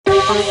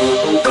Hey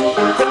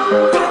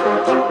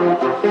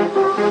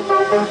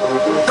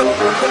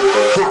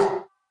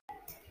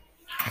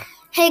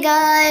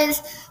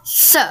guys!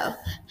 So,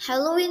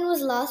 Halloween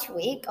was last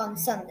week on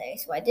Sunday,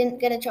 so I didn't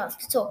get a chance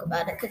to talk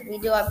about it because we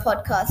do our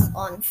podcast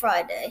on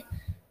Friday.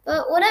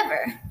 But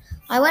whatever.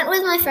 I went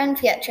with my friend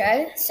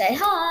Pietro. Say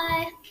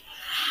hi!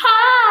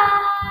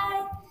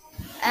 Hi!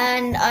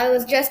 And I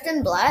was dressed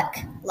in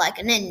black, like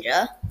a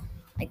ninja,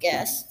 I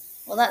guess.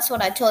 Well, that's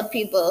what I told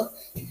people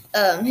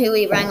who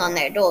we rang on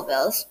their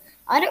doorbells.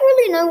 I don't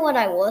really know what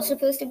I was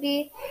supposed to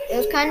be. It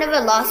was kind of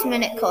a last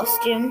minute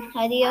costume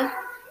idea.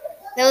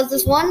 There was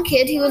this one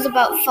kid, he was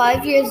about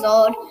 5 years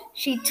old.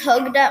 She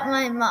tugged at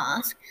my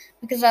mask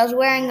because I was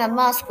wearing a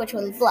mask which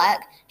was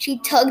black. She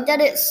tugged at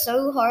it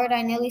so hard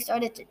I nearly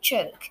started to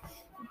choke.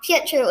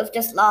 Pietro was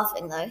just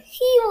laughing though.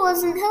 He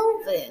wasn't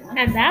helping.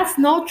 And that's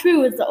not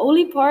true. It's the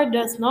only part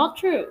that's not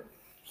true.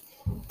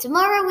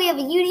 Tomorrow we have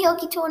a uni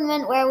hockey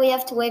tournament where we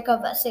have to wake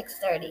up at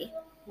 6:30.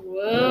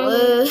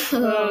 Whoa.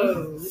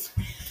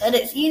 But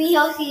it's uni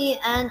hockey,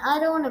 and I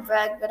don't want to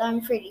brag, but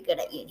I'm pretty good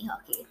at uni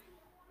hockey.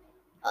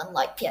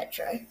 Unlike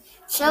Pietro.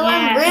 So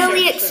I'm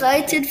really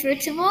excited for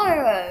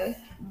tomorrow.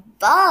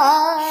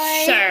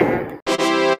 Bye! Sure.